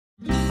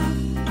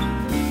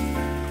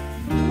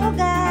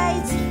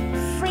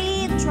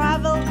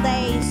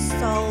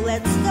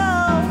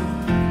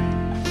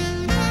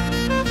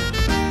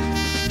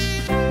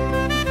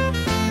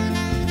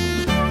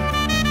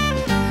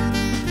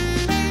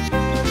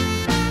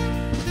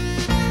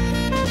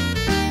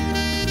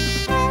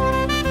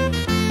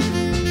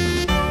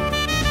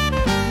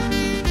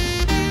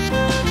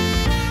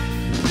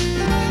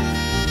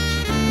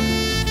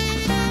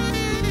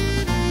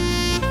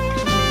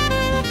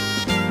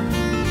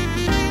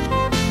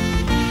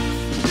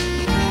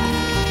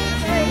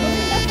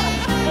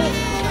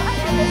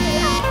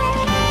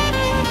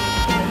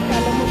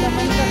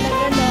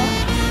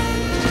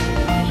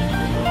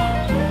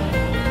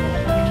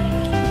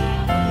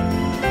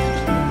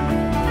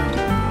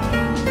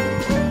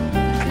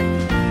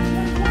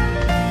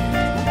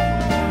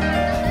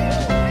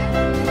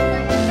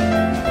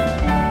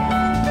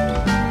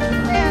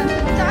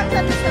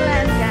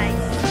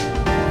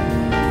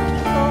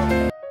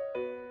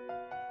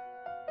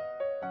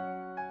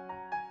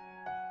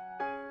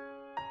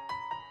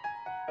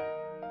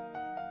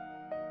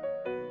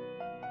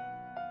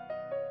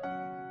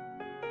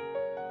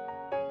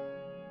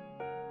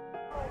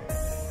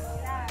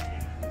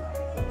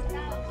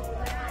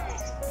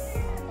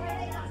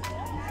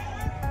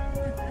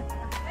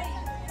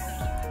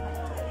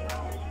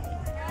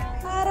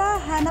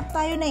Hanap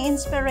tayo ng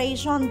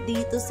inspiration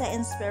dito sa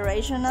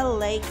Inspirational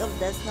Lake of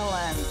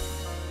Disneyland.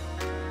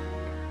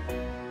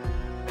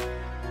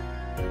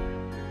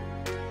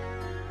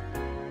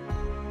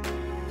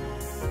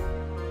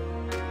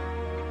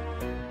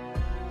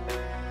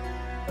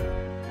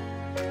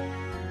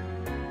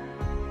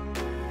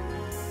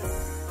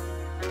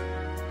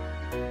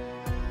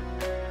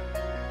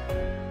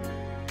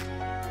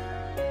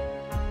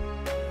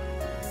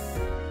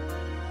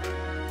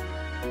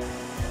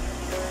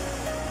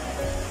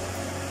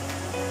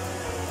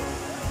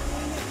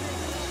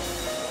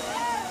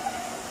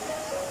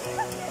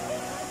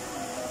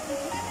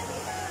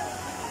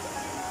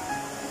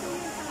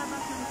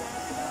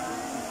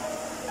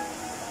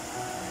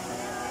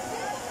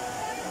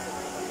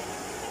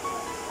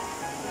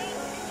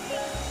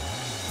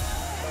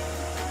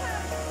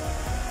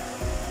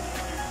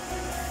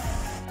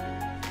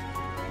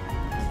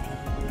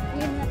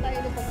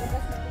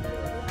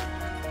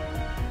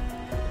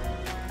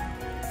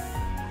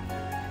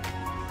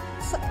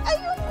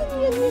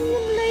 Ayun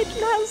yung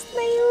lighthouse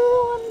na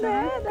yun.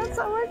 That's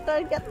our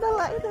target, the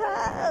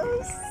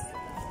lighthouse.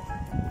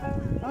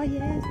 Oh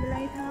yes, the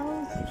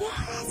lighthouse.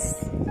 Yes!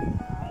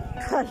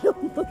 Kalo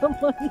mo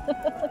naman.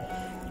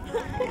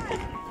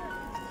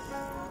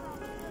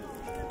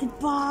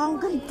 Diba? Ang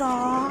ganda.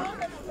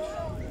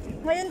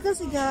 Ngayon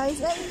kasi guys,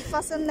 I'm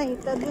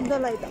fascinated with the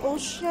lighthouse. Oh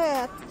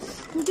shit!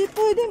 Hindi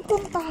pwedeng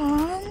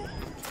puntahan.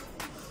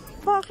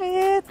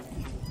 Bakit?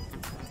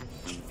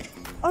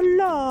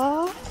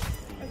 Ala!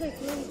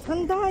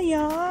 Ang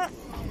daya.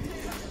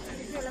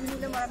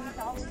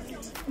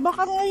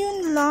 Baka ngayon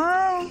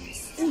lang.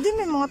 Hindi,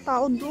 may mga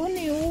tao doon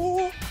eh.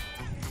 Oh.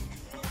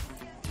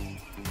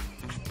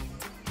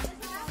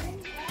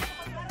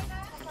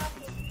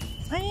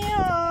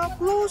 Ayan,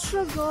 close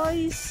siya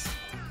guys.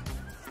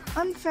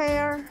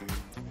 Unfair.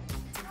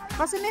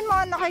 Kasi may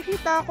mga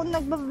nakikita akong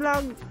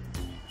nagbablog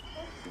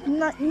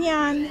na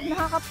niyan,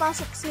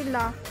 nakakapasok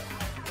sila.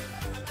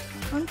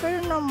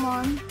 Unfair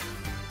naman.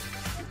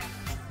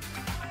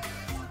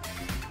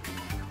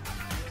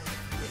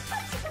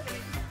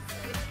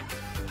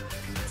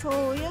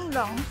 So, yun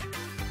lang.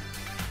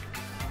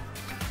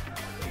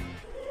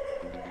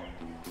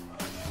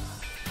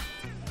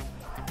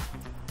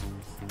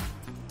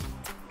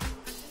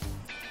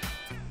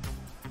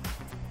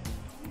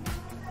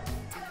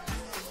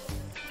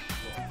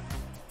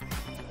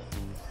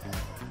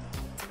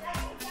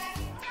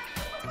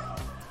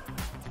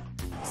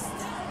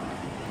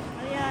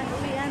 Ayan,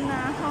 uwian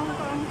na.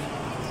 Hongkong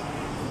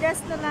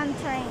Disneyland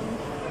train.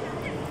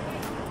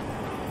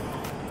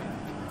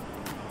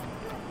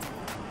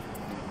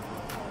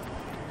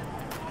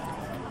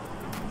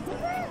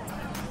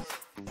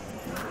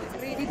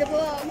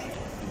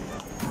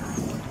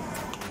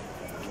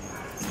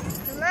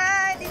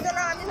 Dito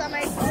na kami sa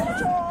may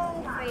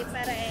Hongkong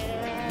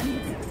Paperin.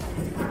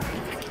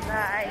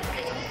 Right.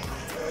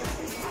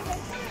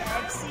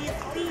 Exit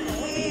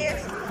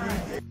here.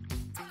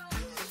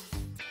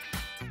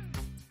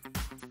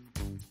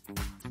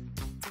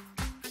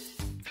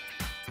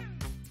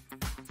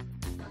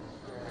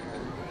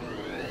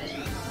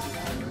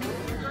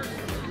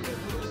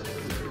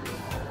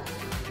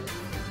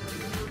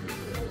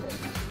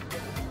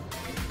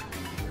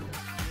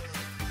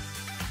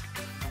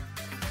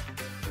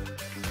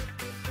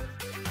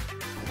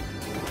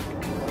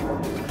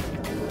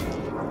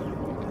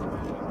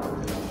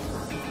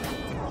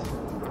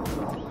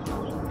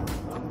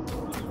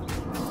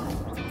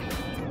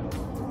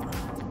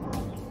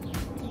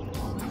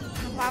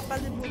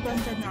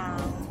 Papalibugan ka na.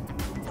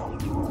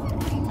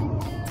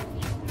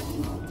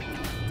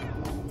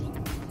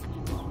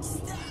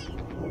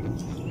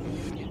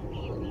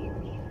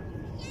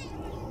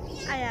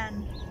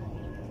 Ayan.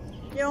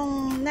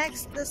 Yung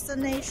next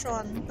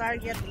destination,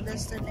 target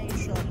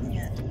destination.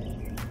 Yan.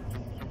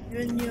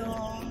 Yun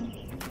yung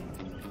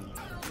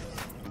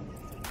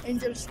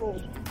Angel's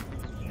Road.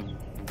 Ayan.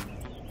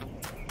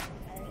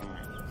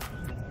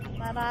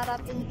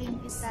 Mararating din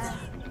kita.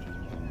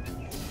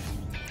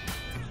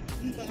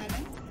 Ano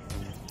pangalan?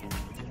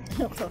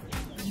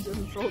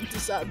 Angel's Road to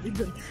sabi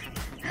dun.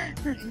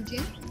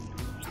 Angel?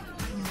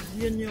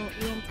 Yun yung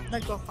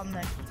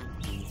nagko-connect.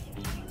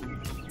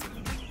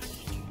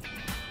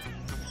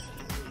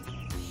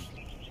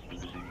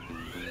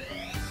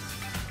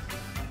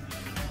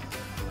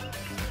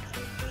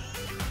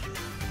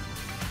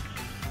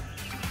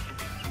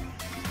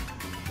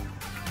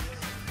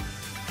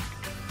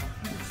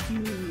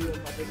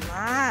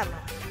 Marimar.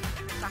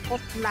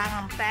 Takot lang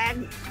ang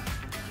peg.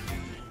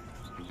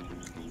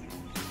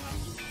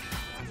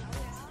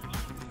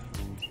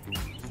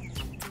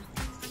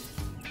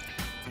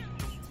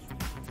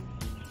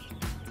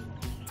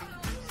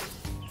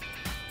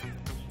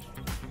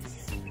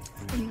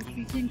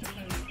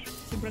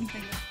 Sobrang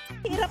tayo.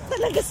 Hirap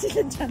talaga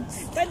sila dyan.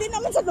 Pwede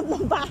naman sa loob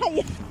ng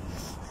bahay.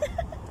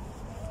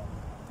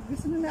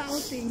 Gusto nila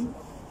outing.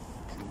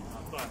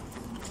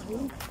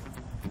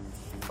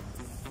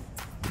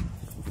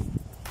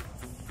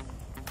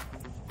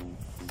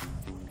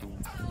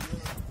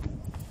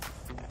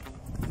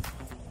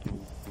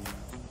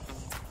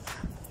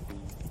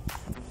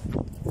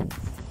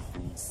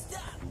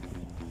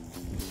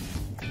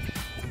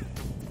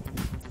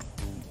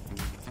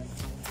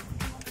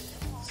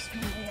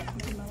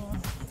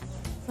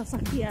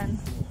 sasakyan.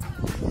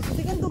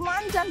 Hindi kang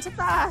dumaan dyan sa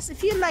taas.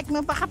 If you like,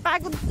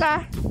 magpakapagod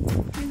ka.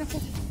 Ay, naku.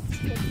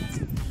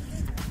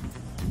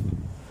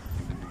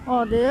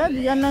 O,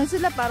 diyan lang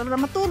sila para na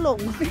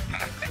matulog.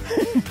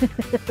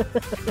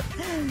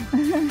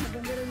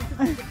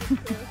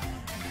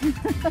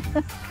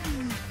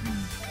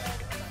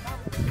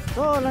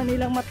 Ito lang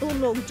nilang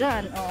matulog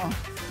dyan. O.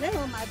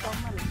 Leho, matong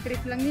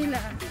trip lang nila.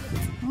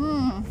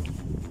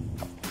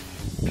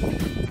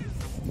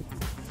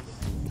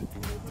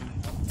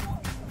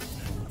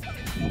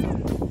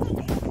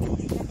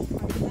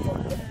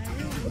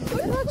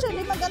 Pero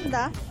actually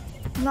maganda,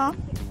 no?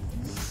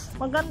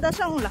 Maganda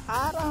siyang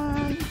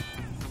lakaran.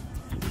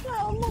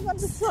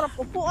 Maganda, sarap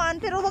upuan.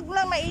 Pero wag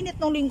lang mainit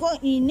nung linggo.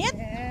 Ang init.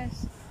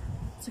 Yes.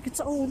 Sakit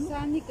sa ulo.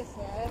 Sunny kasi.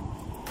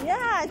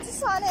 Yeah, it's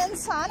sunny and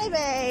sunny,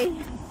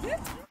 babe.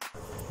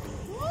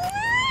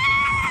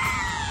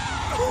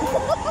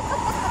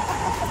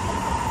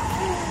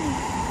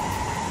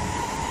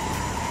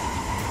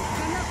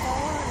 Sana ko.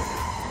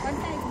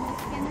 Pantay,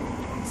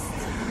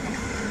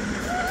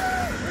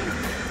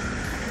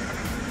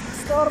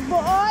 Storbo,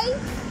 oy.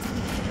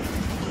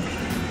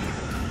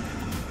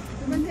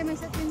 Pantay, may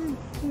satin nun.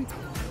 Uy.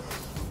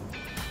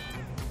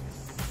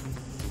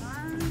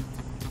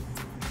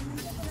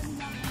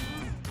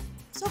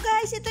 So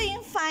guys, ito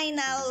yung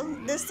final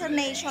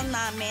destination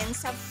namin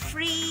sa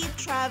free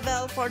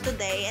travel for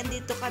today. And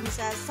dito kami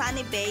sa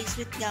Sunny Base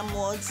with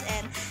Gamods.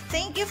 And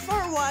thank you for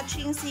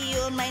watching. See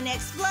you on my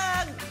next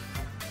vlog.